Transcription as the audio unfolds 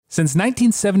Since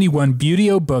 1971,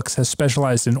 Buteo Books has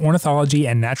specialized in ornithology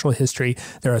and natural history.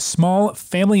 They're a small,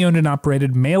 family-owned and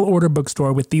operated mail-order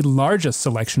bookstore with the largest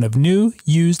selection of new,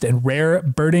 used, and rare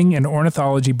birding and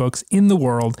ornithology books in the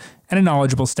world, and a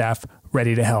knowledgeable staff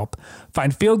ready to help.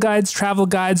 Find field guides, travel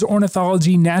guides,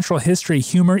 ornithology, natural history,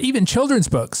 humor, even children's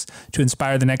books to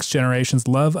inspire the next generation's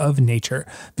love of nature.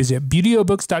 Visit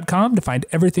buteobooks.com to find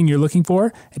everything you're looking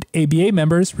for, and ABA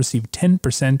members receive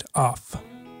 10% off.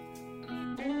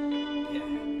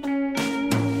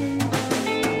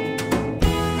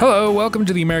 Hello, welcome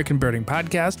to the American Birding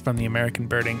Podcast from the American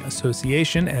Birding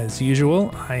Association. As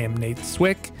usual, I am Nate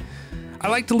Swick. I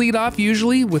like to lead off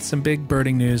usually with some big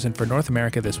birding news, and for North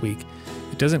America this week,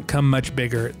 it doesn't come much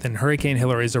bigger than Hurricane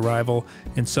Hilary's arrival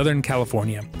in Southern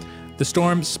California. The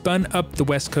storm spun up the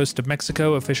west coast of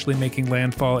Mexico, officially making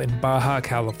landfall in Baja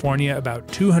California, about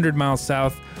 200 miles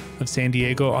south of San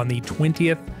Diego on the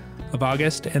 20th of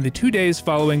August, and the 2 days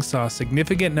following saw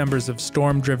significant numbers of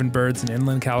storm-driven birds in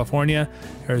inland California,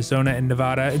 Arizona, and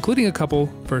Nevada, including a couple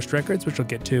first records, which we'll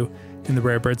get to in the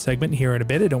rare bird segment here in a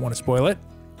bit. I don't want to spoil it.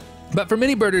 But for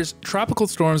many birders, tropical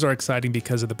storms are exciting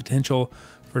because of the potential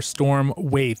for storm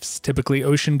waifs, typically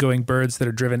ocean-going birds that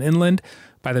are driven inland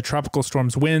by the tropical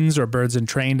storm's winds or birds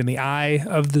entrained in the eye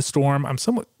of the storm. I'm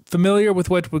somewhat familiar with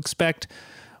what to expect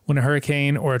when a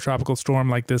hurricane or a tropical storm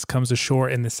like this comes ashore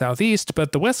in the southeast,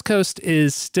 but the West Coast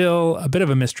is still a bit of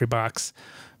a mystery box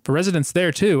for residents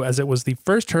there too, as it was the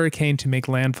first hurricane to make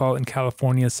landfall in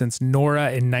California since Nora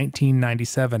in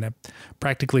 1997, a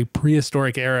practically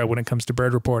prehistoric era when it comes to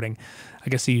bird reporting. I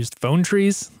guess he used phone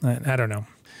trees? I don't know.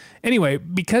 Anyway,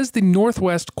 because the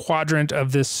northwest quadrant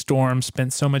of this storm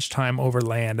spent so much time over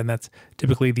land, and that's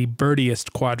typically the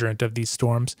birdiest quadrant of these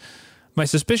storms, my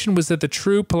suspicion was that the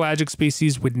true pelagic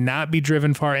species would not be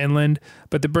driven far inland,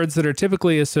 but the birds that are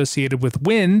typically associated with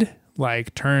wind,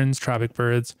 like terns, tropic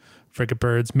birds, frigate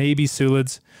birds, maybe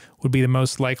sulids, would be the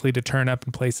most likely to turn up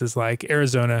in places like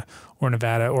Arizona or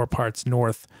Nevada or parts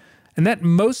north. And that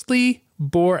mostly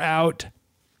bore out.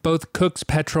 Both Cook's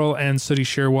petrel and sooty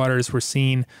shearwaters were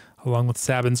seen, along with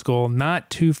Sabin's gull, not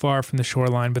too far from the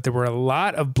shoreline, but there were a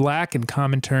lot of black and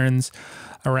common terns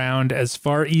around as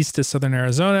far east as southern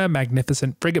Arizona.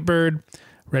 Magnificent frigate bird,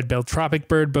 red-billed tropic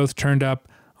bird both turned up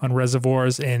on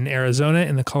reservoirs in Arizona.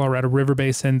 In the Colorado River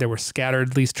Basin, there were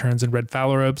scattered least terns and red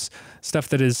phalaropes, stuff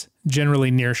that is generally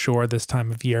near shore this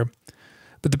time of year.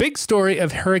 But the big story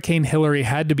of Hurricane Hilary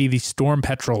had to be the storm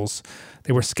petrels.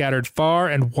 They were scattered far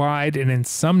and wide, and in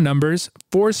some numbers.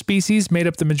 4 species made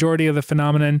up the majority of the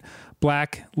phenomenon: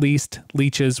 black least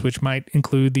leeches, which might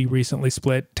include the recently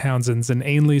split Townsend's and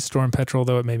Ainley's storm petrel,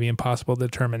 though it may be impossible to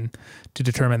determine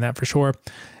that for sure,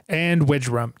 and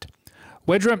wedge-rumped.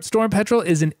 Wedge-rumped storm petrel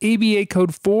is an ABA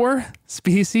Code 4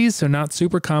 species, so not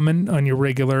super common on your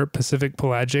regular Pacific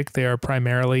pelagic. They are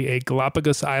primarily a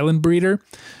Galapagos Island breeder,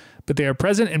 but they are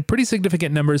present in pretty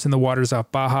significant numbers in the waters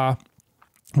off Baja,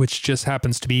 which just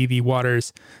happens to be the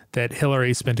waters that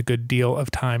Hilary spent a good deal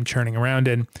of time churning around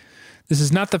in. This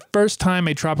is not the first time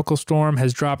a tropical storm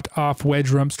has dropped off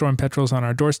wedge-rump storm petrels on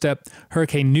our doorstep.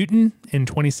 Hurricane Newton in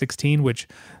 2016, which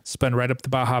spun right up the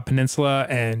Baja Peninsula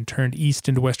and turned east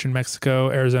into western Mexico,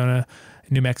 Arizona,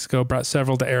 and New Mexico, brought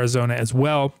several to Arizona as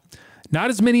well. Not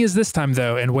as many as this time,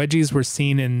 though, and wedgies were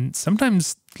seen in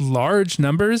sometimes large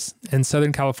numbers in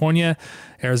Southern California,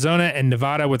 Arizona, and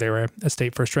Nevada, where they were a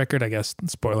state first record. I guess,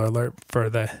 spoiler alert for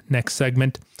the next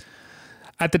segment.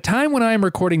 At the time when I am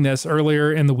recording this,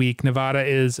 earlier in the week, Nevada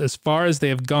is as far as they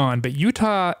have gone, but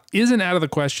Utah isn't out of the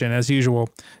question, as usual.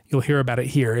 You'll hear about it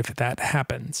here if that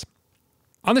happens.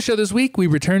 On the show this week, we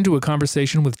return to a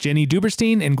conversation with Jenny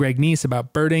Duberstein and Greg Neese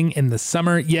about birding in the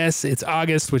summer. Yes, it's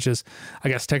August, which is, I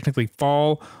guess, technically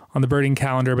fall on the birding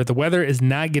calendar, but the weather is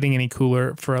not getting any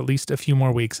cooler for at least a few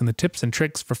more weeks, and the tips and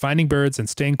tricks for finding birds and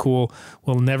staying cool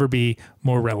will never be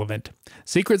more relevant.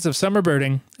 Secrets of summer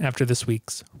birding after this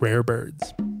week's Rare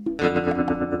Birds.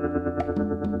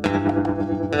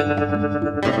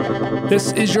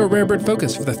 This is your Rare Bird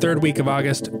Focus for the third week of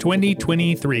August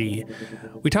 2023.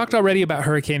 We talked already about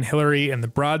Hurricane Hilary in the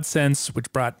broad sense,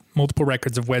 which brought multiple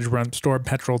records of wedge-rump storm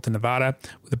petrel to Nevada,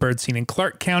 with a bird seen in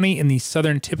Clark County in the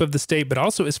southern tip of the state, but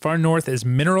also as far north as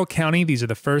Mineral County. These are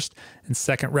the first and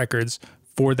second records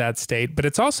for that state. But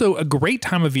it's also a great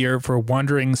time of year for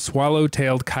wandering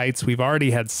swallow-tailed kites. We've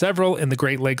already had several in the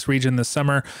Great Lakes region this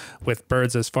summer, with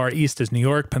birds as far east as New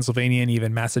York, Pennsylvania, and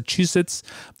even Massachusetts.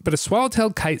 But a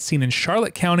swallow-tailed kite seen in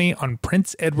Charlotte County on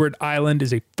Prince Edward Island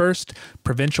is a first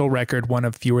provincial record, one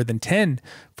of fewer than 10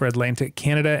 for Atlantic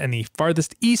Canada, and the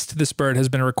farthest east this bird has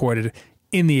been recorded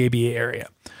in the ABA area.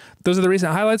 those are the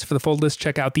recent highlights. For the full list,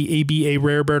 check out the ABA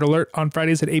Rare Bird Alert on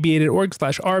Fridays at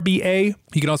aba.org/RBA.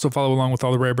 You can also follow along with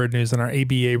all the rare bird news in our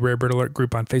ABA Rare Bird Alert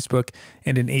group on Facebook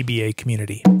and an ABA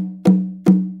community.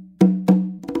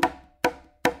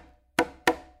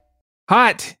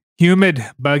 Hot, humid,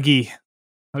 buggy.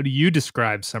 How do you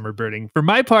describe summer birding? For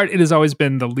my part, it has always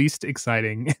been the least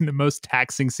exciting and the most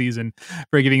taxing season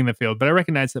for getting in the field, but I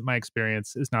recognize that my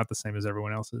experience is not the same as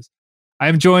everyone else's. I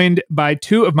am joined by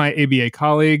two of my ABA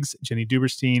colleagues, Jenny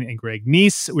Duberstein and Greg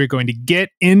Neese. We're going to get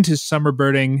into summer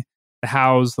birding, the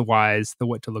hows, the whys, the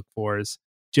what to look fors.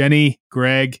 Jenny,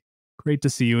 Greg, great to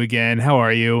see you again. How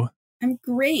are you? I'm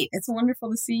great. It's wonderful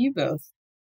to see you both.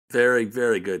 Very,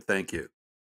 very good. Thank you.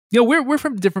 We're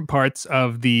from different parts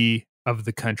of the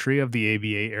country, of the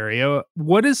ABA area.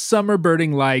 What is summer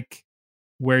birding like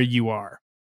where you are?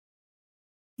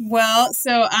 Well,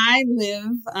 so I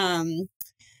live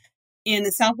in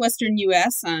the southwestern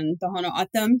U.S. on the Tohono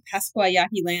O'odham Pascua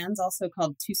Yaqui lands, also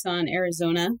called Tucson,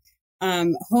 Arizona,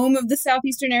 home of the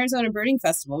Southeastern Arizona Birding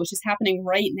Festival, which is happening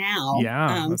right now.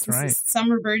 Yeah, that's right.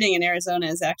 Summer birding in Arizona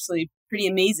is actually pretty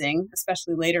amazing,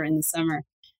 especially later in the summer.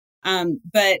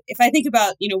 But if I think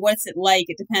about, what's it like,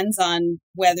 it depends on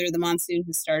whether the monsoon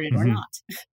has started or not.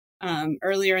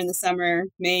 Earlier in the summer,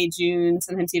 May, June,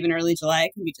 sometimes even early July,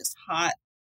 it can be just hot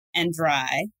and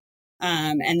dry.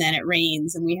 And then it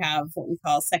rains and we have what we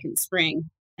call second spring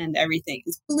and everything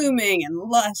is blooming and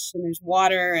lush and there's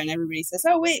water and everybody says,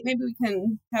 oh, wait, maybe we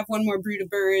can have one more brood of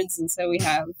birds. And so we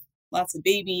have lots of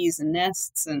babies and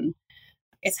nests and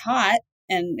it's hot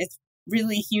and it's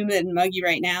really humid and muggy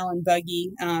right now and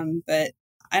buggy. But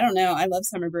I don't know. I love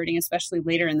summer birding, especially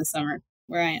later in the summer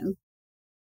where I am.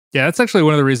 Yeah, that's actually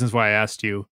one of the reasons why I asked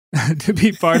you to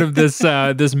be part of this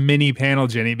this mini panel,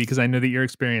 Jenny, because I know that your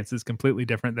experience is completely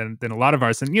different than a lot of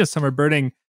ours. And summer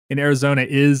birding in Arizona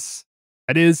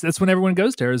that's when everyone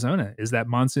goes to Arizona, is that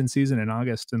monsoon season in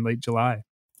August and late July.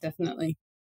 Definitely.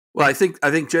 Well, I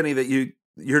think Jenny, that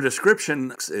your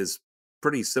description is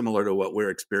pretty similar to what we're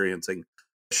experiencing.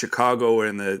 Chicago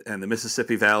and the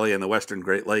Mississippi Valley and the Western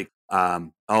Great Lake,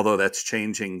 although that's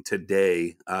changing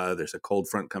today. There's a cold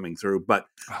front coming through, but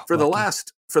for the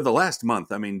last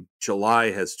month, I mean,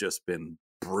 July has just been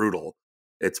brutal.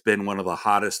 It's been one of the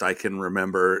hottest I can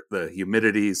remember. The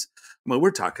humidities,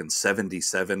 we're talking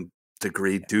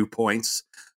 77-degree dew points.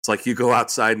 It's like you go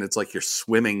outside and it's like you're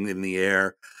swimming in the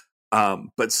air.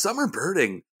 But summer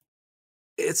birding,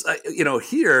 it's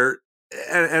here.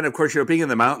 And of course, being in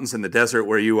the mountains in the desert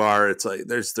where you are, it's like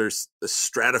there's the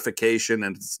stratification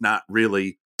and it's not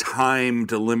really time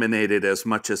delimited as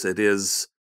much as it is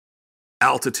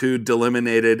altitude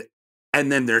delimited. And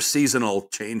then there's seasonal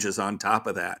changes on top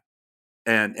of that.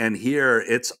 And here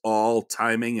it's all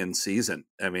timing and season.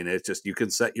 I mean, it's just, you can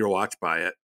set your watch by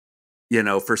it.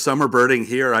 For summer birding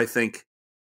here, I think,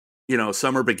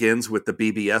 summer begins with the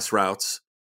BBS routes.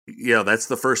 That's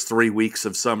the first 3 weeks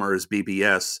of summer is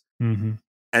BBS. Mm-hmm.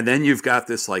 And then you've got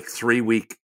this like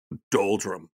 3-week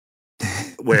doldrum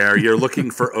where you're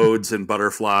looking for odes and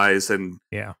butterflies and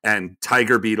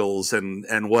tiger beetles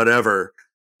and whatever.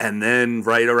 And then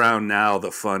right around now, the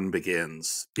fun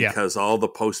begins because all the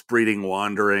post-breeding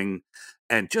wandering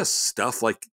and just stuff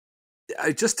like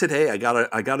today, I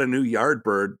got a new yard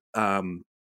bird, a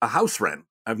house wren.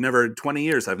 I've never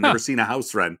seen a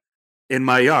house wren in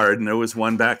my yard. And there was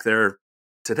one back there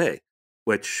today,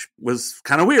 which was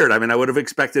kind of weird. I mean, I would have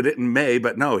expected it in May,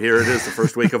 but no, here it is the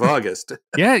first week of August.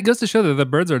 Yeah, it goes to show that the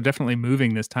birds are definitely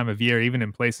moving this time of year, even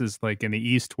in places like in the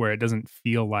east where it doesn't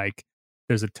feel like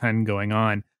there's a ton going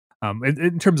on.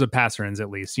 In terms of passerines,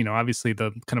 at least, obviously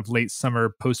the kind of late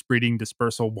summer post-breeding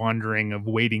dispersal wandering of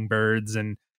wading birds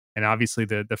and obviously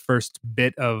the first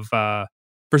bit of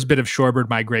shorebird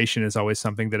migration is always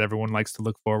something that everyone likes to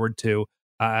look forward to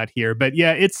out here. But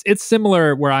yeah, it's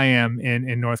similar where I am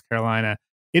in North Carolina.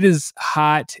 It is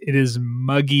hot. It is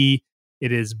muggy.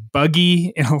 It is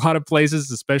buggy in a lot of places,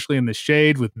 especially in the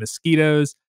shade with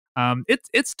mosquitoes.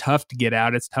 It's tough to get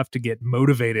out. It's tough to get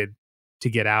motivated to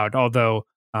get out, although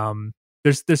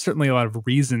there's certainly a lot of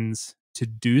reasons to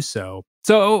do so.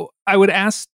 So I would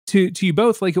ask to you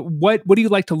both, like, what do you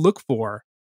like to look for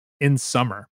in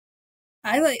summer?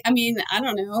 I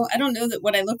don't know. I don't know that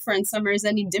what I look for in summer is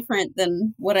any different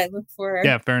than what I look for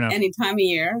fair enough. Any time of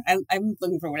year. I'm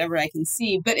looking for whatever I can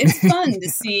see, but it's fun to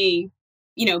see,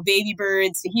 baby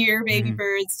birds, to hear baby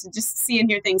birds, to just see and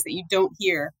hear things that you don't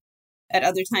hear at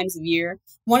other times of year.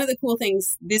 One of the cool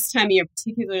things this time of year,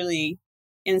 particularly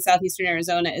in southeastern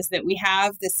Arizona, is that we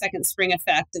have this second spring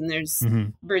effect and there's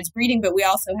birds breeding, but we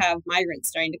also have migrants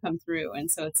starting to come through. And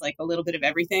so it's like a little bit of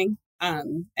everything.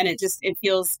 And it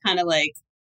feels kind of like,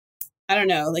 I don't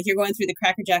know, like you're going through the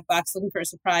Cracker Jack box looking for a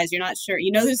surprise. You're not sure.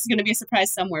 You know there's going to be a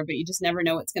surprise somewhere, but you just never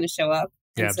know what's going to show up.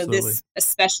 And Yeah, so absolutely. this,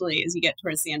 especially as you get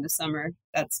towards the end of summer,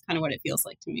 that's kind of what it feels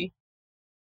like to me.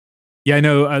 Yeah, I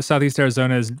know Southeast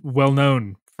Arizona is well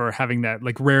known for having that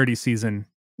like rarity season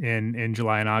in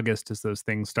July and August as those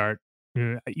things start.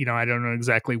 I don't know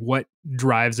exactly what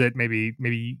drives it. Maybe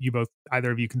you both,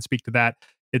 either of you, can speak to that.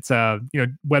 It's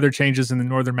weather changes in the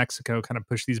northern Mexico kind of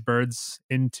push these birds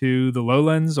into the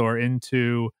lowlands or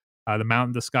into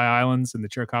the Sky Islands and the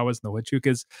Chiricahuas and the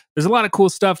Huachucas. There's a lot of cool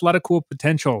stuff, a lot of cool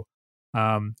potential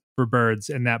for birds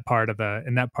in that part of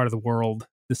the world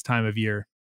this time of year.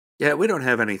 Yeah, we don't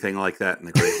have anything like that in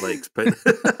the Great Lakes, but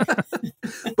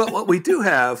but what we do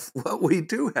have,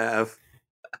 the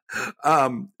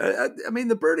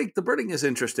birding is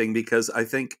interesting because I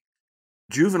think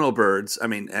juvenile birds,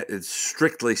 it's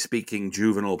strictly speaking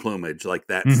juvenile plumage, like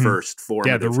that first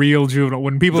formative. Yeah, the real juvenile.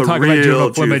 When people talk about juvenile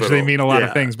plumage, they mean a lot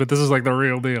of things, but this is like the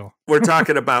real deal. We're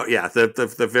talking about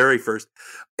the very first.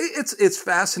 It's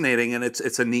fascinating, and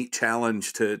it's a neat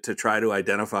challenge to try to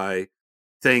identify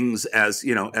things as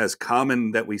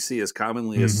common that we see as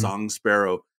commonly as song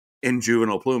sparrow in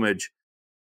juvenile plumage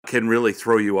can really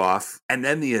throw you off. And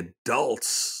then the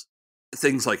adults,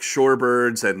 things like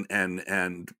shorebirds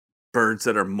and birds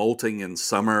that are molting in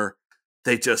summer,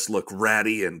 they just look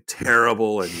ratty and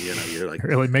terrible. And you're like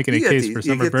really making a case for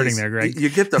summer birding there, Greg. You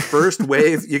get the first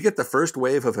wave. You get the first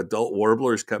wave of adult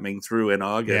warblers coming through in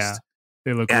August. Yeah.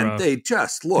 They look and rough. They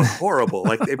just look horrible.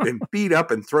 Like they've been beat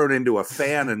up and thrown into a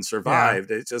fan and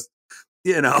survived. Yeah. It's just,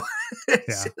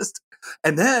 just,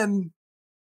 and then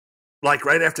like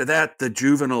right after that, the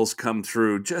juveniles come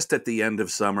through just at the end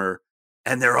of summer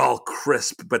and they're all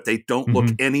crisp, but they don't look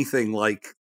anything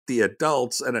like the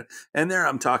adults. And there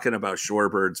I'm talking about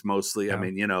shorebirds mostly. Yeah. I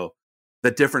mean, the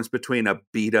difference between a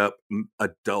beat up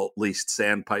adult least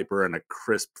sandpiper and a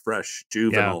crisp, fresh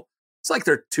juvenile. Yeah. It's like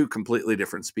they're two completely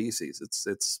different species.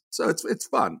 It's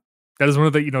fun. That is one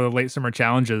of the the late summer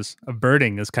challenges of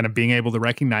birding, is kind of being able to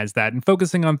recognize that and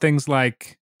focusing on things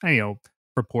like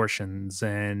proportions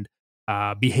and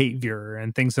behavior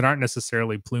and things that aren't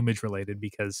necessarily plumage related.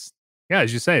 Because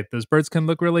as you say, those birds can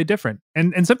look really different,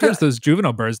 and sometimes those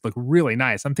juvenile birds look really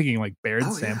nice. I'm thinking like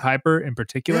Baird's sandpiper in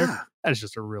particular. Yeah. That is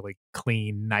just a really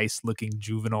clean, nice looking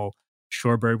juvenile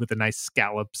shorebird with the nice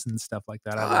scallops and stuff like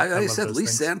that. I said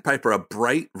least sandpiper, a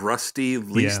bright, rusty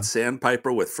least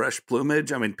sandpiper with fresh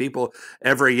plumage. I mean, people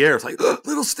every year it's like,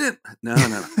 little stint. No,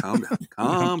 calm down,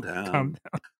 calm down.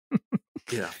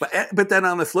 Yeah, but then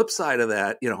on the flip side of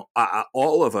that,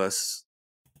 all of us,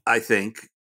 I think,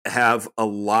 have a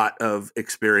lot of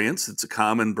experience. It's a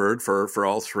common bird for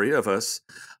all three of us,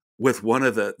 with one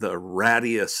of the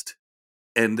rattiest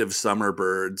end of summer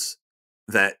birds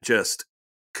that just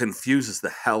confuses the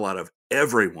hell out of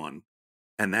everyone,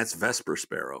 and that's Vesper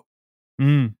sparrow.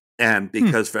 And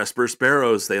because Vesper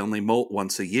sparrows, they only molt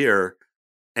once a year,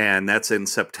 and that's in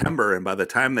September, and by the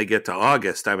time they get to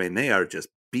August, I mean, they are just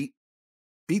beat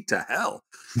to hell.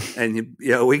 And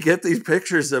we get these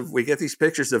pictures of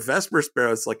Vesper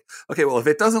sparrow. It's like, okay, well, if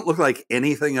it doesn't look like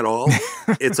anything at all,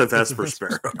 it's a Vesper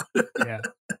sparrow. Yeah,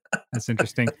 that's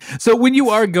interesting. So when you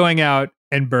are going out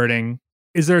and birding,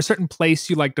 is there a certain place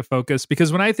you like to focus?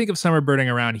 Because when I think of summer birding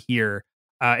around here,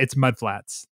 it's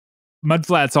mudflats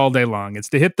all day long. It's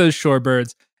to hit those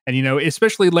shorebirds. And,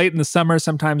 especially late in the summer,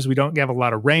 sometimes we don't have a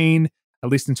lot of rain, at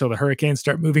least until the hurricanes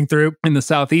start moving through in the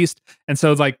southeast. And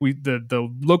so like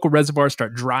the local reservoirs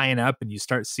start drying up, and you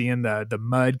start seeing the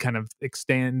mud kind of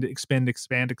expand.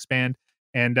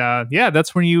 And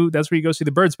that's where you go see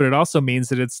the birds. But it also means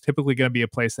that it's typically going to be a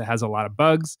place that has a lot of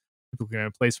bugs. Typically in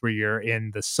a place where you're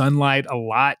in the sunlight a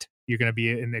lot. You're going to be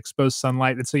in the exposed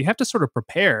sunlight. And so you have to sort of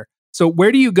prepare. So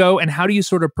where do you go, and how do you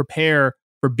sort of prepare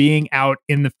for being out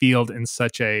in the field in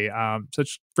such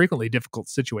frequently difficult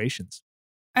situations?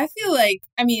 I feel like,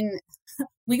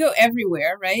 we go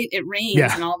everywhere, right? It rains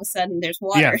and all of a sudden there's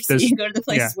water. So you go to the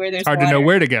places where there's hard water. To know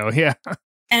where to go. Yeah.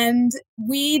 And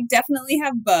we definitely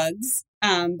have bugs.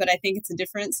 But I think it's a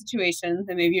different situation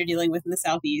than maybe you're dealing with in the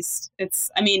Southeast.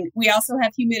 We also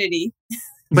have humidity.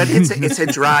 But it's a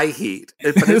dry heat.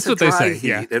 That's what they say.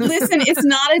 Yeah. Listen, it's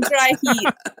not a dry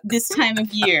heat this time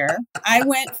of year. I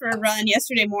went for a run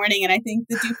yesterday morning, and I think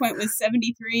the dew point was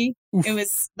 73. It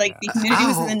was like the humidity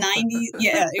was in the 90s.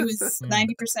 Yeah, it was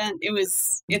 90%.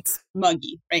 It's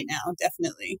muggy right now,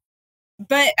 definitely.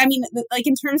 But like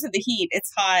in terms of the heat,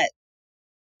 it's hot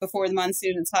before the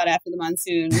monsoon. It's hot after the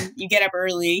monsoon. You get up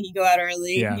early. You go out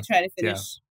early. You try to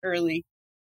finish early.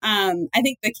 I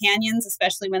think the canyons,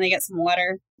 especially when they get some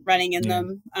water running in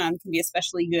them, can be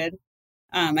especially good.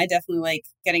 I definitely like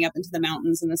getting up into the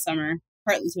mountains in the summer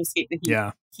partly to escape the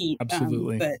heat.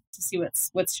 Absolutely. But to see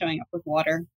what's showing up with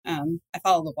water. I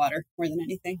follow the water more than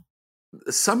anything.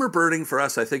 Summer birding for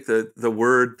us, I think the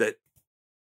word that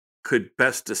could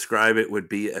best describe it would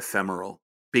be ephemeral,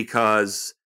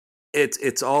 because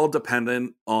it's all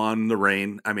dependent on the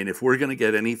rain. I mean, if we're going to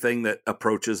get anything that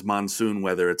approaches monsoon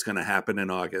weather, it's going to happen in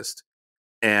August.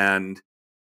 And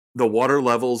the water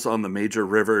levels on the major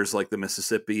rivers like the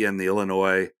Mississippi and the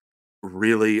Illinois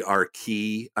really are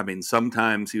key. I mean,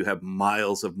 sometimes you have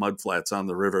miles of mudflats on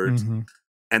the rivers,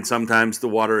 and sometimes the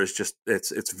water is just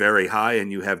it's very high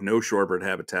and you have no shorebird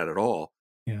habitat at all.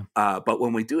 Yeah. But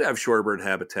when we do have shorebird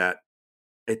habitat,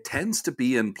 it tends to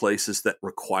be in places that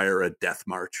require a death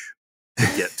march to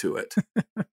get to it.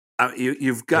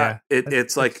 You've got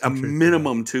it's like a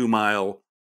minimum 2 mile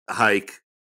hike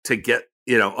to get,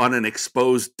 on an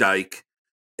exposed dike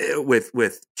with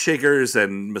chiggers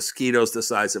and mosquitoes the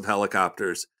size of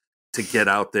helicopters to get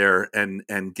out there and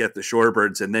get the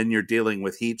shorebirds. And then you're dealing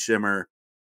with heat shimmer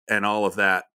and all of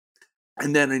that.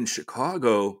 And then in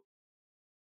Chicago,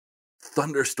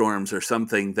 thunderstorms are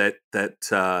something that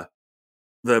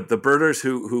the birders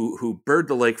who bird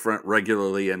the lakefront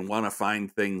regularly and want to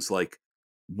find things like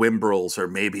whimbrels or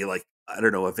maybe like, I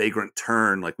don't know, a vagrant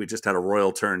tern, like we just had a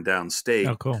royal tern downstate.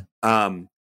 Oh, cool.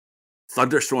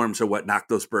 Thunderstorms are what knock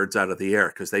those birds out of the air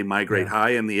because they migrate high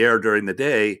in the air during the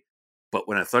day. But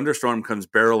when a thunderstorm comes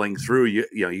barreling through,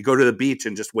 you go to the beach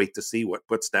and just wait to see what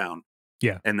puts down.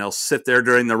 Yeah. And they'll sit there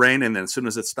during the rain, and then as soon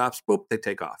as it stops, boop, they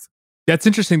take off. That's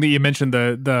interesting that you mentioned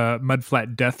the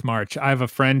mudflat death march. I have a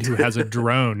friend who has a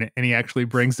drone, and he actually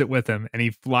brings it with him, and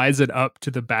he flies it up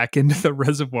to the back end of the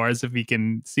reservoirs if he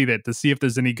can see that, to see if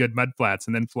there's any good mudflats,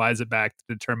 and then flies it back to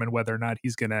determine whether or not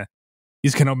he's gonna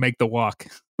make the walk.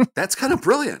 That's kind of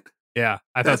brilliant. Yeah,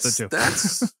 I thought so too.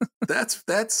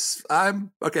 That's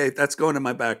going in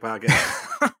my back pocket.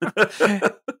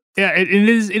 Yeah, it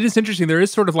is interesting. There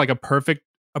is sort of like a perfect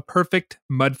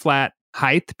mudflat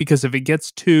height, because if it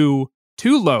gets too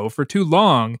low for too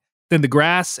long, then the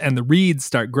grass and the reeds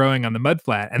start growing on the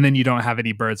mudflat, and then you don't have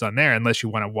any birds on there unless you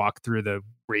want to walk through the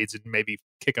reeds and maybe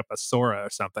kick up a sora or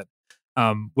something,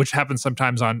 which happens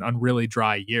sometimes on really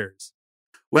dry years.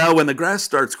 Well, when the grass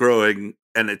starts growing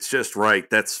and it's just right,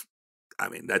 it's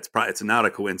not a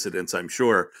coincidence, I'm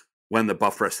sure, when the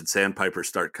buff-breasted sandpipers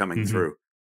start coming through.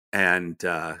 And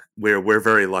we're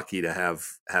very lucky to have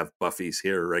buffies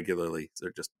here regularly.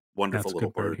 They're just wonderful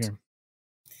little birds.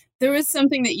 There was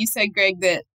something that you said, Greg,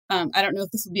 that I don't know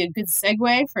if this will be a good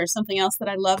segue for something else that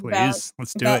I love about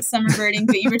summer birding,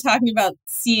 but you were talking about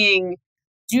seeing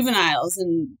juveniles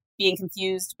and being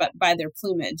confused by their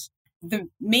plumage. The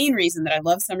main reason that I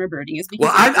love summer birding is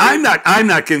because I'm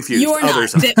not confused. You're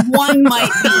not. That one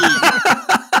might be.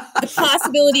 The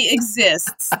possibility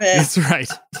exists that that's right.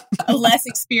 A less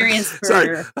experienced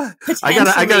birder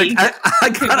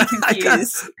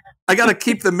I gotta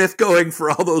keep the myth going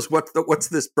for all those what's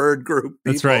this bird group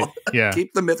people. That's right. Yeah.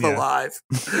 Keep the myth alive.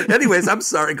 Anyways, I'm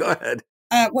sorry. Go ahead.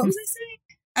 What was I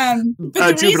saying?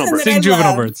 But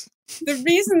juvenile birds. The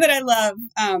reason that I love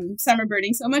summer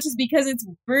birding so much is because it's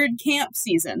bird camp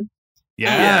season.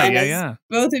 Yeah.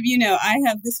 Both of you know,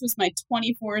 this was my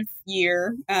 24th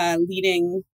year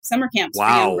leading summer camps for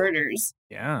young birders.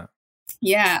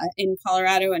 Yeah, in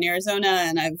Colorado and Arizona,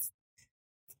 and I've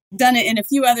done it in a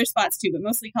few other spots too, but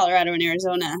mostly Colorado and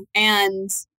Arizona. And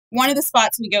one of the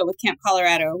spots we go with Camp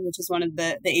Colorado, which is one of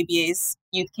the ABA's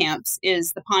youth camps,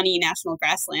 is the Pawnee National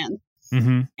Grassland.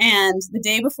 And the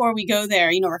day before we go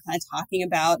there, we're kind of talking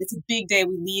about, it's a big day.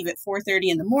 We leave at 4:30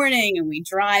 in the morning and we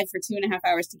drive for 2.5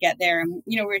 hours to get there. And,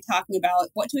 we're talking about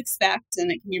what to expect, and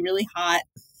it can be really hot.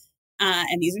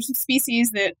 And these are some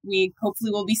species that we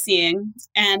hopefully will be seeing.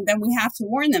 And then we have to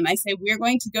warn them. I say, we're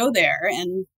going to go there.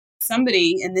 And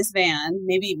somebody in this van,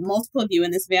 maybe multiple of you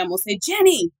in this van, will say,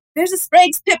 Jenny, there's a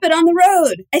Sprague's pipit on the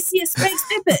road. I see a Sprague's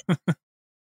pipit.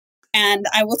 And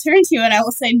I will turn to you and I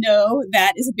will say, no,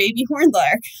 that is a baby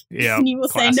hornlark. Yeah, and you will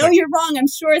say, no, you're wrong. I'm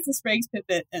sure it's a Sprague's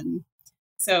pipit. And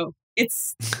so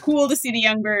it's cool to see the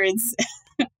young birds.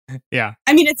 Yeah.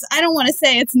 I mean, I don't want to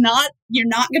say you're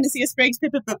not going to see a Sprague's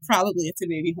pipit, but probably it's a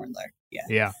baby hornlark.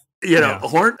 Yeah. Yeah.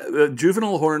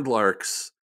 Juvenile horned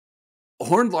larks.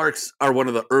 Horned larks are one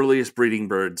of the earliest breeding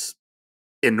birds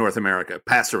in North America,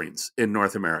 passerines in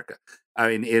North America.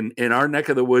 I mean, in our neck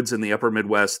of the woods in the upper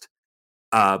Midwest,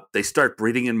 they start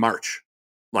breeding in March,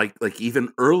 like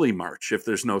even early March if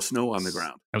there's no snow on the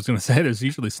ground. I was going to say there's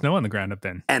usually snow on the ground up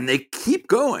then. And they keep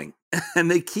going and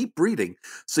they keep breeding.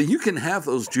 So you can have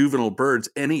those juvenile birds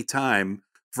anytime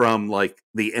from like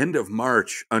the end of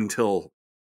March until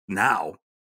now.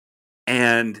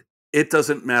 And it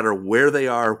doesn't matter where they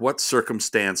are, what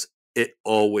circumstance, it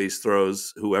always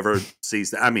throws whoever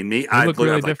sees that. I mean, me, I look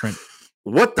really different.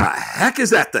 What the heck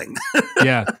is that thing?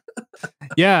 Yeah.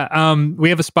 Yeah. We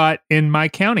have a spot in my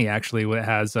county actually that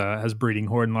has breeding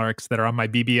horned larks that are on my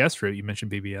BBS route. You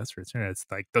mentioned BBS routes. It's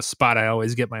like the spot I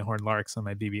always get my horned larks on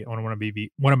my one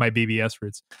of my BBS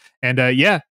routes. And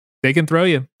yeah, they can throw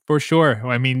you for sure.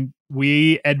 I mean,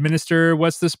 we administer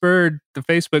What's This Bird, the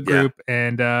Facebook group,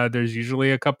 and there's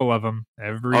usually a couple of them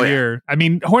every year. Yeah. I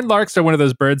mean, horned larks are one of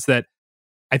those birds that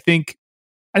I think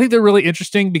they're really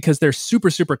interesting because they're super,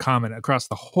 super common across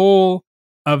the whole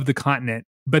of the continent,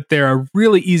 but they're a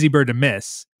really easy bird to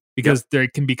miss because they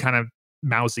can be kind of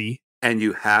mousy. And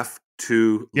you have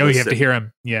to you have to hear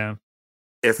them. Yeah.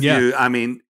 I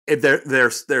mean,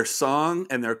 their song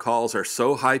and their calls are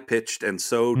so high pitched and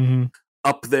so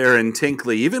up there and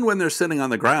tinkly, even when they're sitting on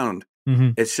the ground.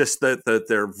 It's just that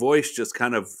their voice just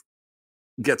kind of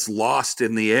gets lost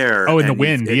in the air. Oh, in the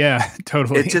wind. Yeah,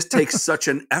 totally. It just takes such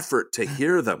an effort to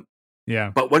hear them.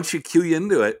 Yeah. But once you cue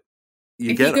into it,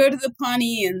 if you go to the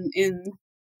Pawnee in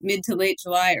mid to late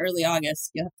July, early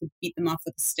August, you'll have to beat them off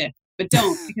with a stick. But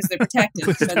don't, because they're protected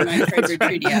by the Migratory Bird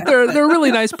Treaty Act. They're a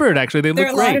really nice bird, actually. They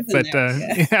look great.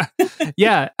 But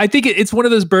yeah, I think it's one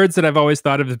of those birds that I've always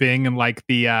thought of as being in like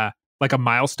the like a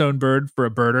milestone bird for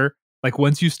a birder. Like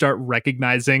once you start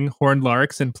recognizing horned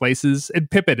larks in places, and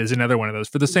pipit is another one of those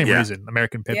for the same reason,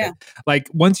 American pipit. Yeah. Like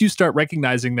once you start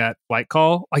recognizing that flight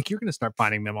call, like you're going to start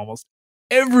finding them almost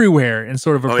everywhere in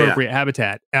sort of appropriate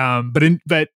habitat.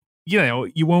 But you know,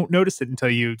 you won't notice it until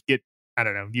you get, I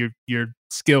don't know, your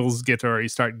skills get, or you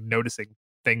start noticing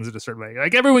things in a certain way.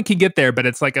 Like everyone can get there, but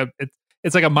it's like a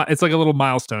little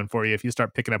milestone for you if you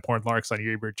start picking up horned larks on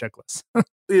your bird checklist.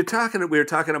 We were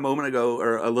talking a moment ago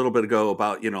or a little bit ago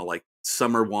about, like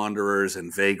summer wanderers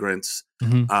and vagrants.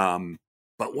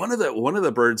 But one of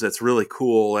the birds that's really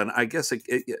cool, and I guess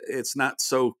it's not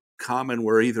so common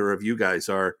where either of you guys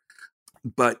are,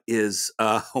 but is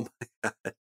oh my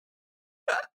God,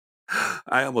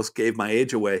 I almost gave my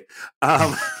age away.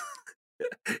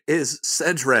 Is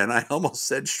sedge wren. I almost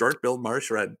said short-billed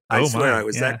marsh wren. I swear I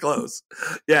was that close.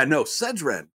 Yeah, no, sedge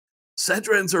wren. Sedge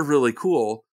wrens are really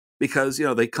cool because,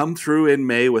 they come through in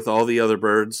May with all the other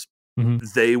birds.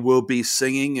 They will be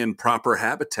singing in proper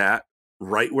habitat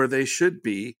right where they should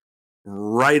be,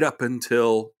 right up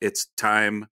until it's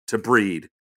time to breed.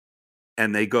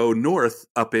 And they go north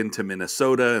up into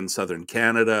Minnesota and southern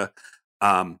Canada,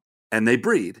 and they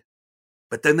breed.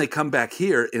 But then they come back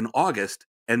here in August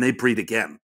and they breed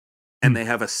again. And they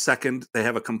have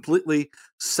a completely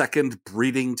second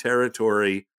breeding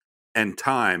territory and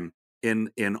time in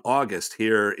August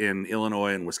here in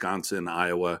Illinois and Wisconsin,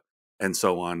 Iowa, and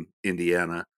so on,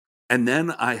 Indiana. And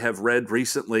then I have read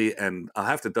recently, and I'll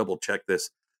have to double check this,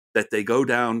 that they go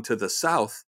down to the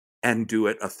south and do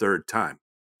it a third time.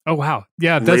 Oh, wow.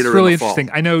 Yeah, that's really interesting.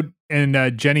 I know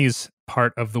in Jenny's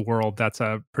part of the world, that's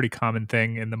a pretty common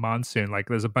thing in the monsoon. Like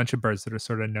there's a bunch of birds that are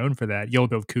sort of known for that.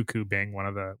 Yellow-billed cuckoo being one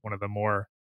of the more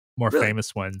really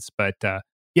famous ones. But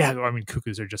yeah, I mean,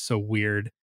 cuckoos are just so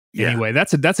weird. Anyway,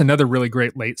 that's another really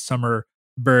great late summer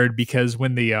bird, because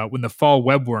when the fall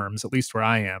webworms, at least where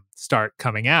I am, start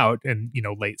coming out in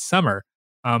late summer,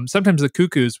 sometimes the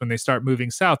cuckoos, when they start moving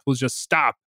south, will just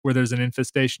stop where there's an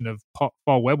infestation of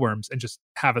fall webworms and just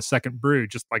have a second brood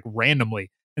just like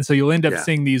randomly. And so you'll end up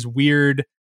seeing these weird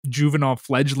juvenile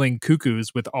fledgling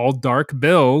cuckoos with all dark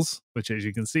bills, which, as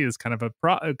you can see, is kind of a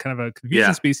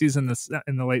confusion species in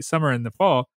the late summer and the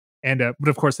fall. And but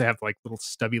of course they have like little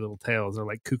stubby little tails, or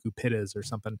like cuckoo pittas or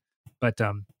something. But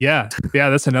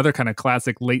that's another kind of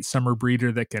classic late summer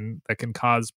breeder that can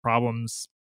cause problems,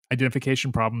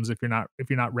 identification problems, if you're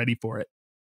not ready for it.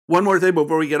 One more thing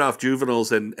before we get off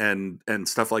juveniles and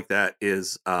stuff like that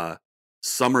is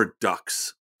summer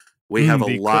ducks. We have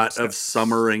a lot of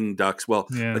summering ducks. Well,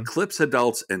 the Eclipse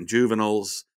adults and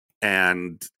juveniles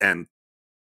and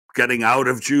getting out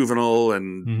of juvenile,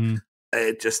 and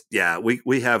it just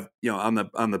we have on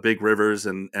the big rivers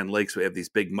and lakes, we have these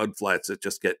big mud flats that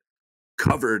just get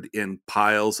covered in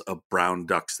piles of brown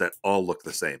ducks that all look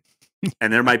the same.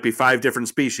 And there might be 5 different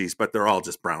species, but they're all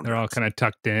just brown. They're all kind of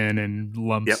tucked in and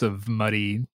lumps of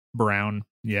muddy brown.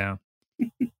 Yeah.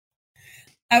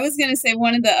 I was going to say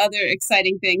one of the other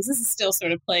exciting things, this is still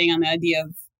sort of playing on the idea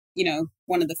of,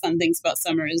 one of the fun things about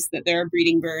summer is that there are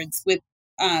breeding birds. With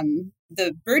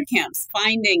the bird camps,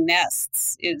 finding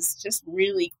nests is just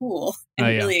really cool and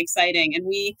really exciting. And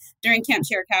we, during Camp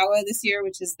Chiricahua this year,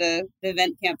 which is the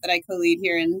event camp that I co-lead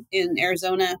here in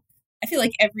Arizona, I feel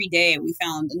like every day we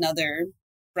found another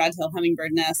broadtail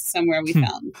hummingbird nest somewhere. We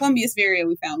found Columbia's vireo,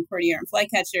 we found Cordilleran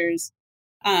flycatchers.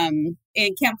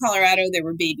 In Camp Colorado, there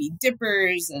were baby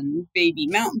dippers and baby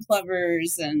mountain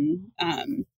plovers, and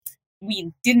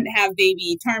we didn't have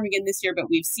baby ptarmigan this year, but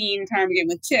we've seen ptarmigan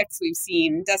with chicks. We've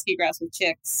seen dusky grouse with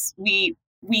chicks. We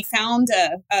found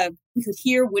we could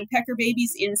hear woodpecker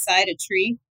babies inside a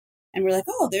tree, and we're like,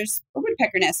 oh, there's a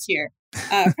woodpecker nest here.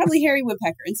 Probably hairy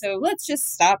woodpecker. And so let's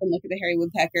just stop and look at the hairy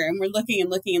woodpecker. And we're looking and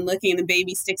looking and looking, and the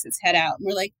baby sticks its head out. And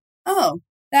we're like, oh,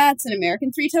 that's an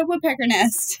American three-toed woodpecker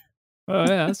nest. Oh,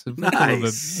 yeah, that's a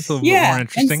Nice. little bit more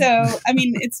interesting. And so, I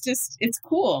mean, it's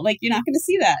cool. Like, you're not going to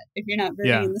see that if you're not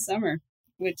birding in the summer,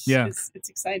 which it's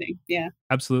exciting. Yeah,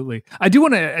 absolutely. I do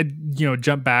want to,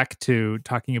 jump back to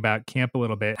talking about camp a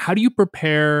little bit. How do you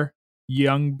prepare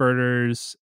young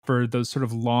birders for those sort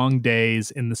of long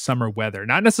days in the summer weather?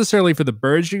 Not necessarily for the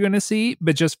birds you're going to see,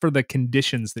 but just for the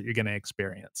conditions that you're going to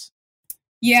experience.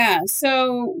 Yeah.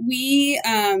 So we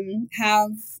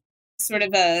have sort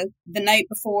of the night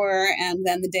before and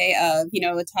then the day of,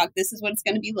 a talk. This is what it's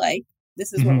going to be like.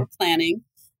 This is what we're planning.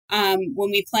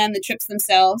 When we plan the trips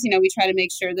themselves, we try to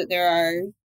make sure that there are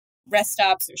rest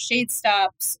stops or shade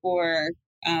stops or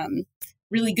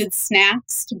really good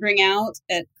snacks to bring out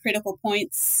at critical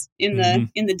points in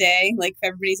the day. Like if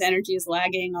everybody's energy is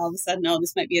lagging, all of a sudden,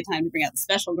 this might be a time to bring out the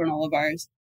special granola bars.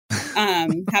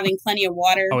 Having plenty of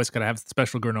water. Always gotta have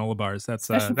special granola bars. That's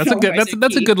a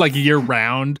good like year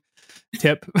round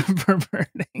tip for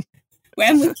birding.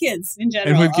 And with kids in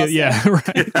general. And with kids, yeah, right.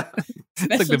 It's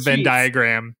like the Venn treats.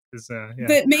 diagram.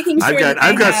 But making sure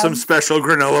I've got some special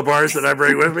granola bars that I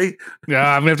bring with me.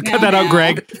 Yeah, I'm gonna have to cut that out,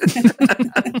 Greg.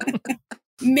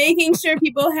 Making sure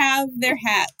people have their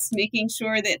hats, making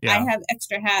sure that I have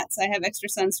extra hats, I have extra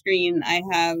sunscreen, I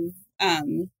have,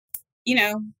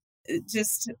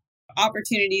 just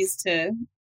opportunities to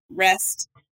rest,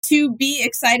 to be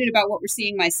excited about what we're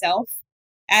seeing myself.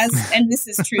 And this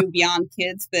is true beyond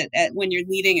kids, but when you're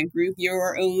leading a group,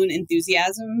 your own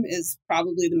enthusiasm is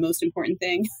probably the most important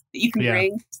thing that you can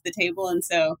bring to the table. And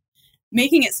so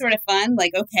making it sort of fun,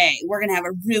 like, okay, we're going to have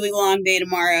a really long day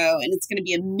tomorrow and it's going to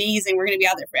be amazing. We're going to be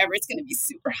out there forever. It's going to be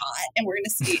super hot and we're going to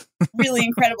see really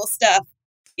incredible stuff.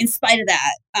 In spite of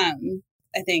that,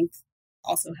 I think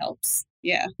also helps.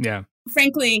 Yeah. Yeah.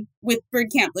 Frankly, with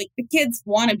bird camp, like the kids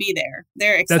want to be there.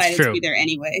 They're excited to be there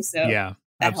anyway. So yeah,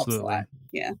 that absolutely. helps a lot.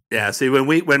 Yeah. Yeah. See, when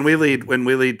we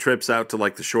lead trips out to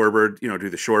like the shorebird, do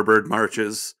the shorebird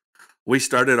marches, we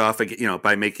started off,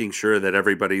 by making sure that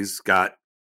everybody's got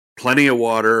plenty of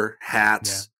water,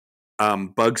 hats,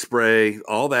 bug spray,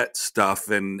 all that stuff,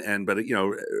 but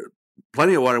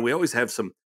plenty of water. We always have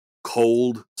some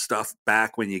cold stuff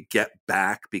back when you get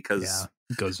back because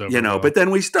it goes over. But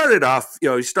then we started off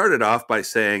by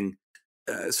saying,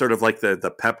 sort of like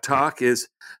the pep talk is,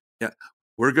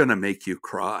 we're gonna make you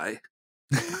cry.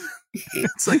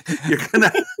 It's like you're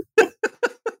gonna.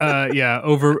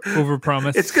 Over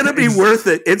promise. It's going to be worth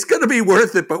it. It's going to be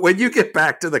worth it. But when you get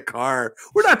back to the car,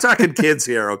 we're not talking kids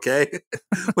here, okay?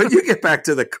 When you get back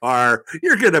to the car,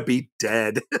 you're going to be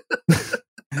dead.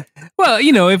 Well,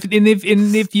 if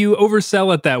you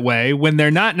oversell it that way, when they're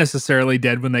not necessarily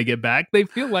dead when they get back, they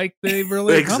feel like they've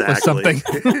really accomplished something.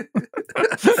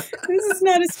 This is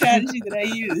not a strategy that I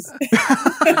use.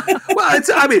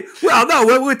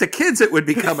 With the kids, it would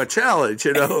become a challenge,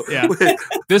 Yeah.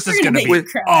 This is going to be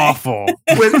awful.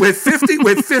 With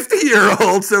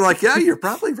 50-year-olds, they're like, yeah, you're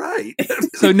probably right.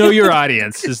 So know your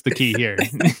audience is the key here.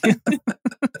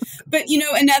 But,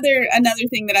 another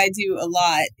thing that I do a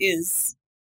lot is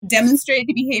demonstrate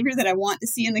the behavior that I want to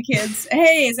see in the kids.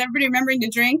 Hey, is everybody remembering to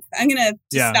drink? I'm going to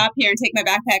just stop here and take my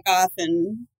backpack off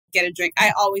and get a drink.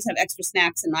 I always have extra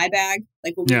snacks in my bag.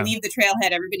 Like when we leave the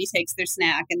trailhead, everybody takes their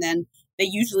snack and then they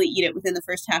usually eat it within the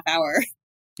first half hour.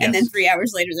 And then 3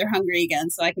 hours later, they're hungry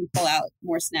again. So I can pull out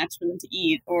more snacks for them to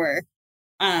eat. Or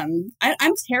I'm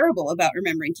terrible about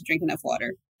remembering to drink enough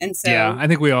water. And so I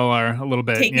think we all are a little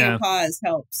bit. Taking a pause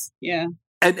helps. Yeah.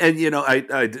 And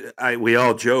we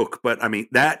all joke, but I mean,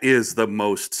 that is the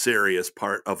most serious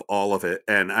part of all of it.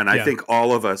 And I think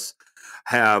all of us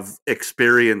have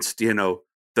experienced,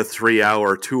 the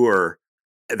 3-hour tour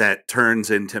that turns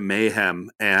into mayhem.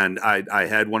 And I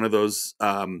had one of those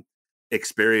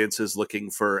experiences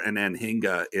looking for an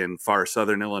anhinga in far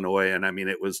southern Illinois. And I mean,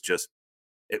 it was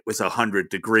 100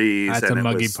 degrees. That's a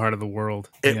muggy part of the world.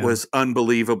 It was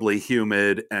unbelievably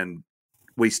humid. And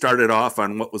we started off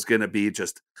on what was going to be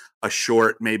just a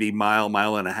short, maybe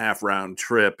mile and a half round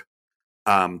trip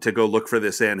to go look for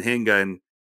this anhinga. And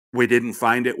we didn't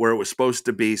find it where it was supposed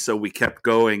to be. So we kept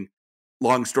going.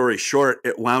 Long story short,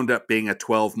 it wound up being a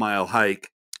 12-mile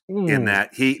hike in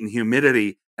that heat and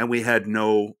humidity. And we had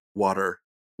no water.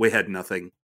 We had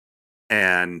nothing.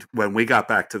 And when we got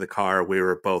back to the car, we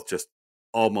were both just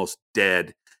almost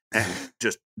dead and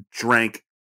just drank.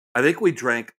 I think we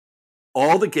drank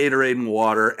all the Gatorade and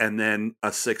water and then a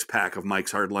 6-pack of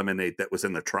Mike's Hard Lemonade that was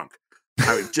in the trunk.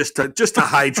 I mean, just to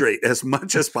hydrate as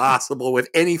much as possible with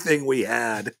anything we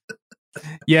had.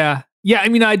 Yeah. I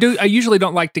mean, I usually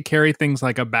don't like to carry things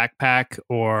like a backpack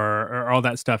or all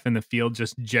that stuff in the field,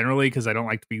 just generally, because I don't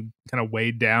like to be kind of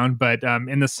weighed down. But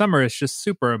in the summer, it's just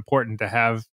super important to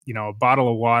have, a bottle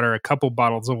of water, a couple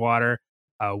bottles of water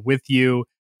with you.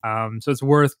 So it's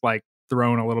worth like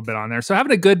throwing a little bit on there. So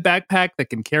having a good backpack that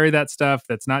can carry that stuff,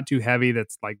 that's not too heavy,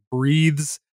 that's like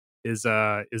breathes, is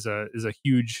a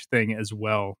huge thing as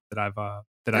well. I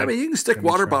mean, you can stick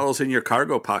water bottles in your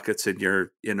cargo pockets in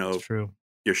your, true.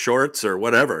 your shorts or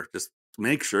whatever. Just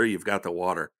make sure you've got the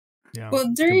water. Yeah.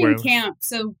 Well, during camp,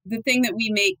 so the thing that we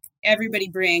make everybody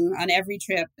bring on every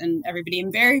trip, and everybody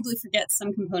invariably forgets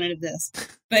some component of this,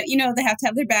 but they have to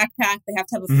have their backpack. They have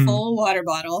to have a full water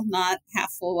bottle, not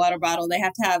half full water bottle. They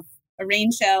have to have a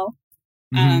rain shell,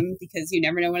 because you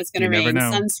never know when it's going to rain.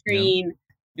 Sunscreen,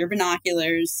 your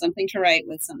binoculars, something to write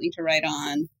with, something to write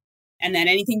on, and then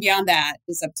anything beyond that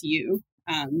is up to you.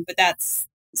 But that's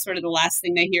sort of the last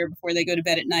thing they hear before they go to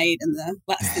bed at night, and the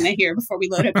last thing they hear before we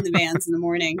load up in the vans in the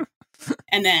morning.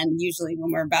 And then usually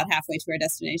when we're about halfway to our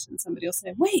destination, somebody will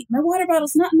say, "Wait, my water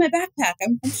bottle's not in my backpack.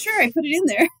 I'm sure I put it in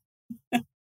there."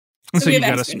 So you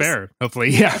got a spare, hopefully.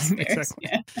 Yeah, exactly.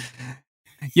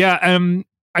 Yeah.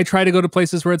 I try to go to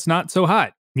places where it's not so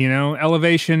hot.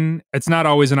 Elevation, it's not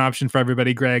always an option for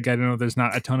everybody, Greg. I know there's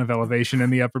not a ton of elevation in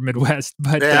the upper Midwest,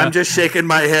 but I'm just shaking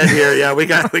my head here. Yeah, we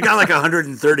got like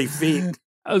 130 feet.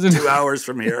 2 hours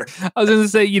from here. I was going to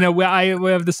say,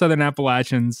 we have the Southern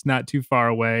Appalachians not too far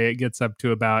away. It gets up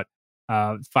to about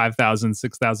 5,000,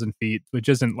 6,000 feet, which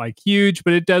isn't like huge,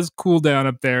 but it does cool down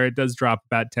up there. It does drop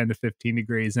about 10 to 15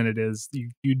 degrees, and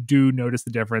you do notice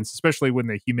the difference, especially when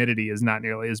the humidity is not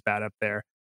nearly as bad up there.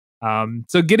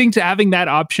 So getting to having that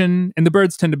option, and the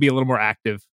birds tend to be a little more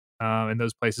active in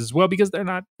those places as well, because they're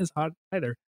not as hot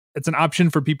either. It's an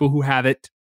option for people who have it.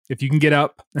 If you can get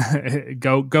up,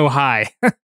 go high.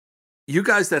 You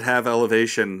guys that have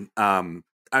elevation,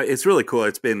 it's really cool.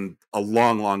 It's been a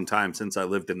long, long time since I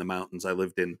lived in the mountains. I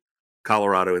lived in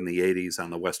Colorado in the 80s on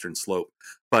the western slope.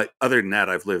 But other than that,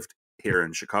 I've lived here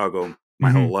in Chicago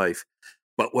my whole life.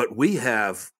 But what we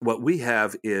have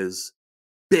is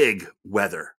big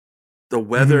weather. The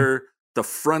weather, the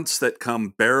fronts that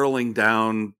come barreling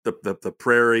down the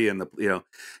prairie, and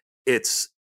it's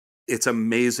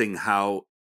amazing how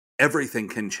everything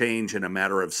can change in a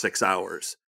matter of 6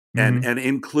 hours, and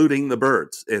including the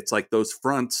birds. It's like those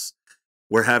fronts.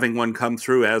 We're having one come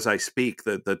through as I speak.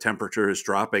 The temperature is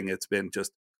dropping. It's been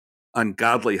just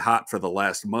ungodly hot for the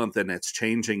last month, and it's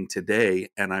changing today.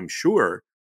 And I'm sure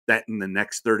that in the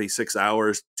next 36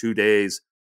 hours, 2 days,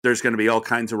 there's going to be all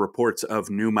kinds of reports of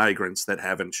new migrants that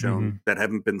haven't that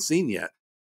haven't been seen yet,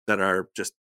 that are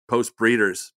just post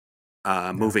breeders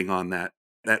moving on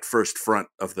that first front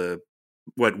of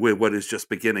what is just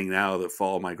beginning now, the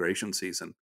fall migration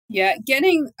season. Yeah,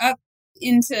 getting up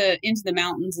into the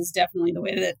mountains is definitely the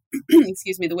way that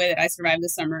the way that I survived the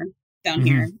summer down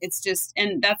here. It's just,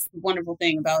 and that's the wonderful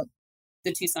thing about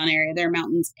the Tucson area. There are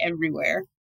mountains everywhere.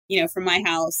 From my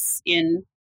house, in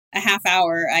a half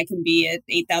hour, I can be at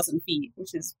 8,000 feet,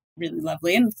 which is really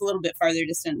lovely. And it's a little bit farther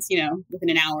distance, within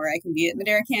an hour, I can be at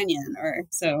Madera Canyon,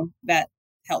 so that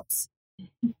helps.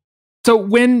 So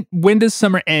when does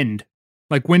summer end?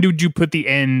 Like, when did you put the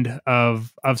end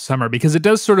of summer? Because it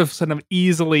does sort of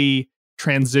easily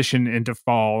transition into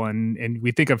fall, and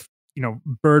we think of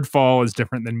bird fall is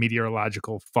different than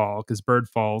meteorological fall, because bird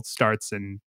fall starts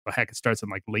in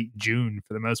like late June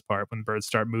for the most part, when birds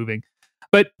start moving.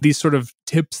 But these sort of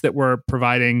tips that we're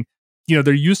providing,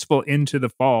 they're useful into the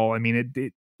fall. I mean,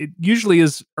 it usually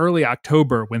is early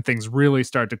October when things really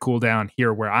start to cool down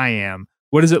here where I am.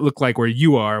 What does it look like where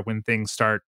you are when things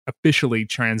start officially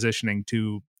transitioning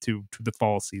to the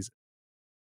fall season?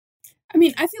 I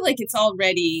mean, I feel like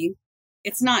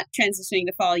it's not transitioning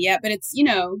to fall yet, but it's,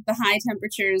 the high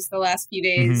temperatures the last few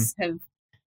days have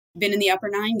been in the upper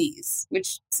 90s,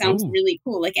 which sounds really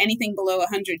cool. Like anything below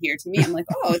 100 here to me, I'm like,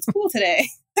 oh, it's cool today.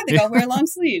 I think I'll wear long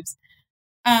sleeves.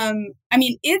 I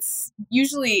mean, it's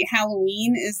usually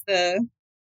Halloween is the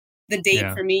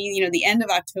date for me, the end of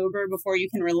October, before you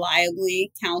can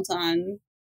reliably count on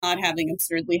not having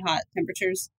absurdly hot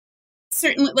temperatures.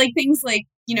 Certainly, like things like,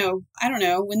 I don't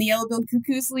know, when the yellow-billed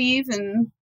cuckoos leave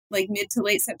in like mid to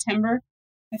late September,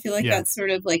 I feel like that's sort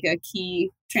of like a key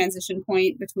transition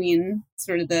point between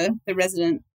sort of the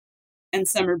resident and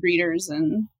summer breeders,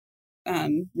 and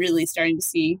really starting to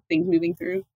see things moving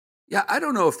through. Yeah, I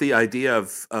don't know if the idea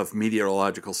of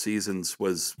meteorological seasons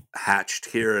was hatched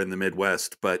here in the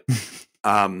Midwest, but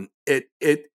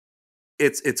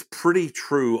it's pretty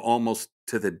true almost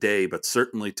to the day, but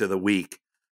certainly to the week,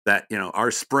 that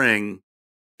our spring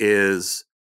is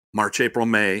March, April,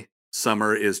 May,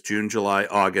 summer is June, July,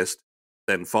 August,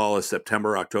 then fall is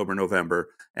September, October, November,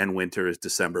 and winter is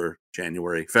December,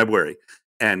 January, February.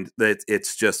 And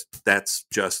that's just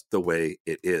the way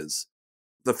it is.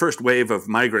 The first wave of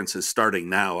migrants is starting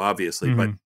now, obviously, but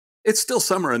it's still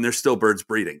summer and there's still birds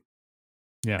breeding.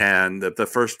 Yeah. And the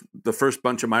first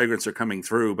bunch of migrants are coming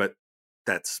through, but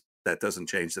that doesn't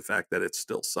change the fact that it's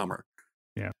still summer.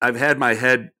 Yeah. I've had my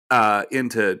head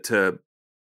into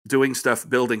doing stuff,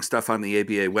 building stuff on the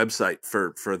ABA website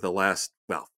for the last,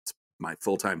 it's my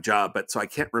full-time job, but so I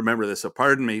can't remember this. So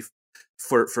pardon me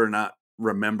for not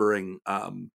remembering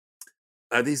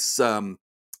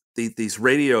these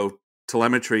radio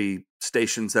telemetry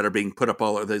stations that are being put up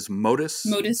all of those Modus.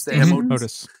 Modus.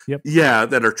 Yep. Yeah,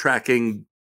 that are tracking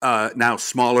now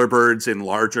smaller birds in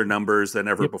larger numbers than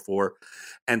ever before.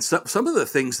 And some of the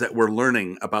things that we're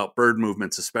learning about bird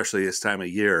movements, especially this time of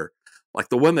year, like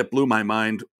the one that blew my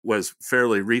mind was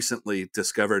fairly recently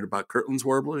discovered about Kirtland's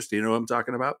warblers. Do you know what I'm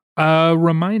talking about?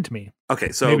 Remind me.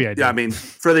 Okay, so maybe I do. Yeah, I mean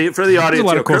for the audience, there's a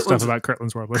lot of cool stuff about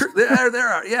Kirtland's warblers. There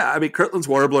are. Yeah, I mean Kirtland's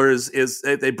warbler is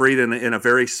they breed in a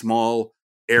very small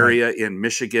area in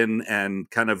Michigan and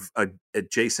kind of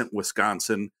adjacent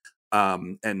Wisconsin,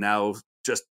 and now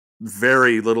just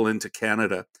very little into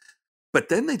Canada. But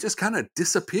then they just kind of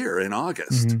disappear in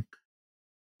August,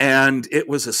 and it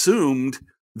was assumed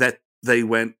that they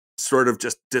went sort of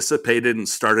just dissipated and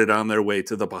started on their way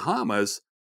to the Bahamas.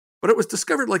 But it was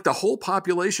discovered like the whole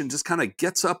population just kind of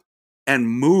gets up and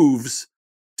moves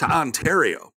to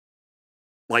Ontario,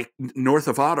 like north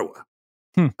of Ottawa,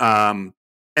 and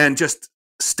just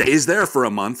stays there for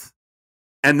a month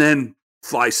and then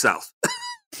flies south.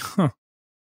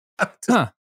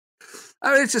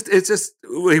 I mean, it's just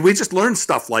we just learn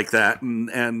stuff like that,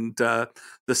 and the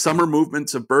summer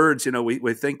movements of birds.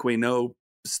 We think we know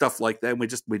stuff like that, and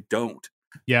we don't.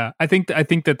 Yeah, I think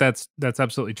that's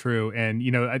absolutely true. And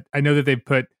I know that they've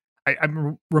put.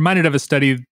 I'm reminded of a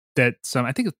study that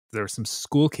I think there were some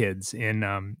school kids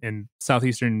in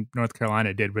southeastern North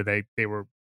Carolina did, where they were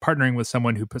partnering with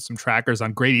someone who put some trackers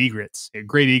on great egrets.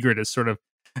 Great egret is sort of,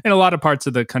 in a lot of parts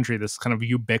of the country, this kind of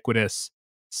ubiquitous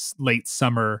late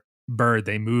summer bird.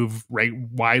 They move right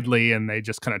widely and they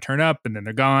just kind of turn up and then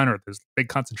they're gone, or there's big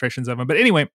concentrations of them. But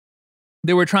anyway,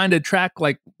 they were trying to track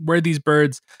like where these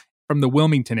birds from the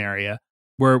Wilmington area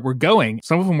were going.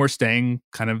 Some of them were staying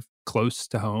kind of close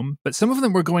to home, but some of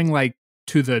them were going like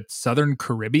to the Southern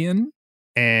Caribbean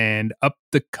and up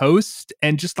the coast,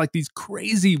 and just like these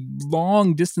crazy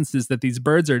long distances that these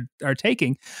birds are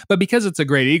taking. But because it's a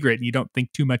great egret and you don't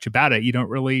think too much about it, you don't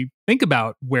really think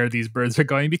about where these birds are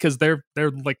going because they're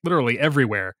like literally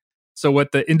everywhere. So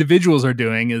what the individuals are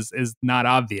doing is not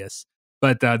obvious,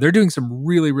 but they're doing some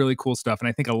really, really cool stuff. And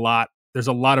I think there's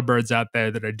a lot of birds out there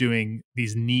that are doing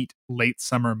these neat late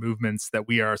summer movements that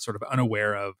we are sort of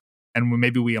unaware of. And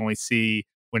maybe we only see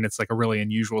when it's like a really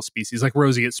unusual species, like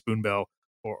roseate spoonbill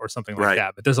or something like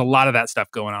that. But there's a lot of that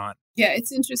stuff going on. Yeah,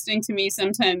 it's interesting to me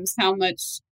sometimes how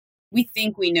much we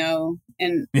think we know,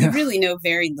 and we really know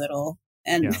very little.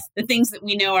 And the things that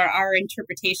we know are our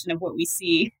interpretation of what we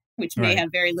see, which may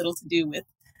have very little to do with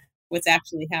what's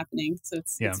actually happening. So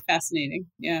it's fascinating.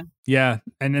 Yeah. Yeah.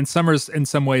 And then summer's in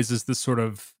some ways is this sort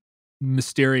of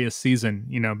mysterious season,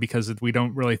 because we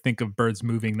don't really think of birds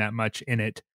moving that much in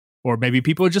it, or maybe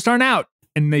people just aren't out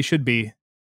and they should be.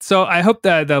 So I hope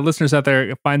that the listeners out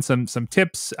there find some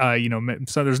tips.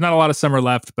 So there's not a lot of summer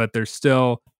left, but there's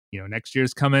still, next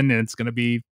year's coming, and it's gonna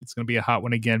be a hot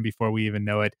one again before we even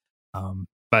know it.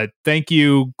 But thank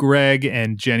you, Greg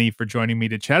and Jenny, for joining me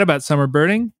to chat about summer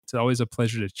birding. It's always a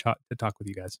pleasure to talk with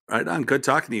you guys. Right on. Good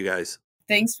talking to you guys.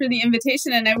 Thanks for the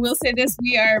invitation. And I will say this,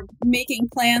 we are making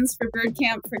plans for Bird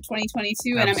Camp for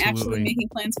 2022, and I'm actually making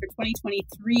plans for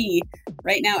 2023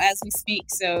 right now as we speak.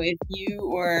 So if you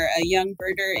or a young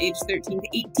birder age 13 to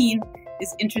 18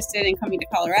 is interested in coming to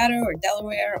Colorado or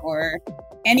Delaware or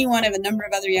any one of a number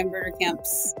of other young birder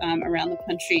camps around the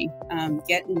country,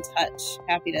 get in touch.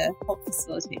 Happy to help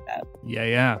facilitate that.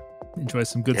 Yeah. Enjoy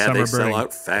some good summer birding. They sell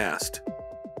out fast.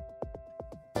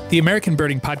 The American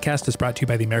Birding Podcast is brought to you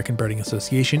by the American Birding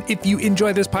Association. If you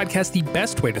enjoy this podcast, the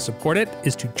best way to support it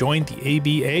is to join the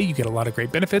ABA. You get a lot of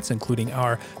great benefits, including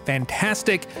our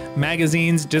fantastic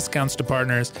magazines, discounts to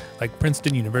partners like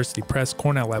Princeton University Press,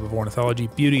 Cornell Lab of Ornithology,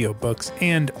 Buteo Books,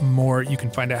 and more. You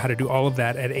can find out how to do all of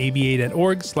that at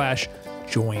aba.org/join.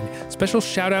 Special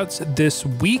shout outs this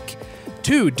week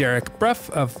to Derek Bruff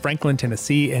of Franklin,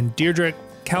 Tennessee, and Deirdre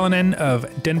Callanan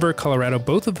of Denver, Colorado,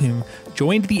 both of whom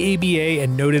joined the ABA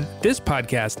and noted this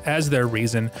podcast as their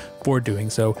reason for doing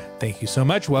so. Thank you so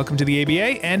much. Welcome to the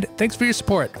ABA, and thanks for your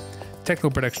support.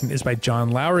 Technical production is by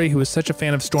John Lowry, who is such a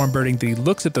fan of storm birding that he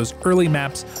looks at those early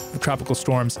maps of tropical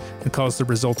storms and calls the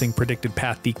resulting predicted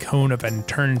path the cone of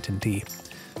uncertainty.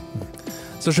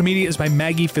 Social media is by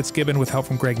Maggie Fitzgibbon with help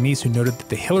from Greg Neese, who noted that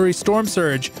the Hillary storm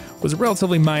surge was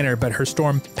relatively minor, but her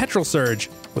storm petrel surge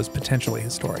was potentially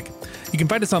historic. You can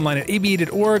find us online at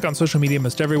aba.org, on social media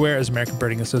most everywhere as American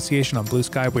Birding Association. On Blue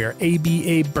Sky, we are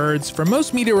ABA Birds. For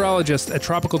most meteorologists, a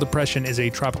tropical depression is a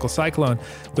tropical cyclone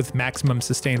with maximum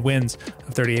sustained winds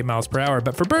of 38 miles per hour.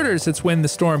 But for birders, it's when the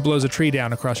storm blows a tree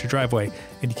down across your driveway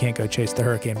and you can't go chase the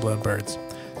hurricane-blown birds.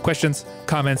 Questions,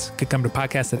 comments can come to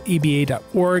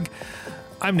podcast@aba.org.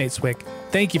 I'm Nate Swick.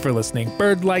 Thank you for listening.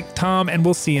 Bird like Tom, and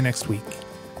we'll see you next week.